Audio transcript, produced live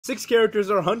6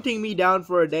 characters are hunting me down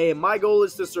for a day, and my goal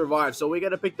is to survive. So we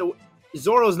gotta pick the...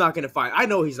 Zoro's not gonna find... I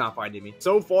know he's not finding me.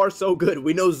 So far, so good.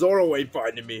 We know Zoro ain't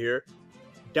finding me here.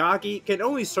 Daki can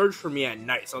only search for me at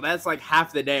night, so that's like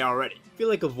half the day already. I feel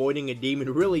like avoiding a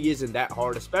demon really isn't that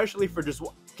hard, especially for just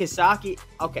Kisaki.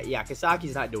 Okay, yeah,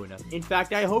 Kisaki's not doing that. In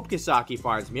fact, I hope Kisaki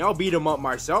finds me. I'll beat him up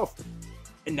myself.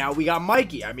 And now we got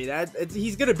Mikey. I mean,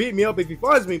 he's gonna beat me up if he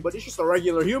finds me, but it's just a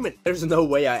regular human. There's no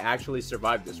way I actually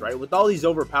survived this, right? With all these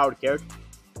overpowered characters.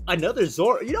 Another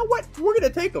Zoro. You know what? We're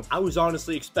gonna take him. I was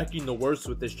honestly expecting the worst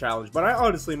with this challenge, but I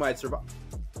honestly might survive.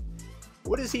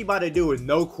 What is he about to do with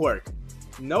no quirk?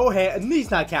 No hand.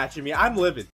 He's not catching me. I'm living.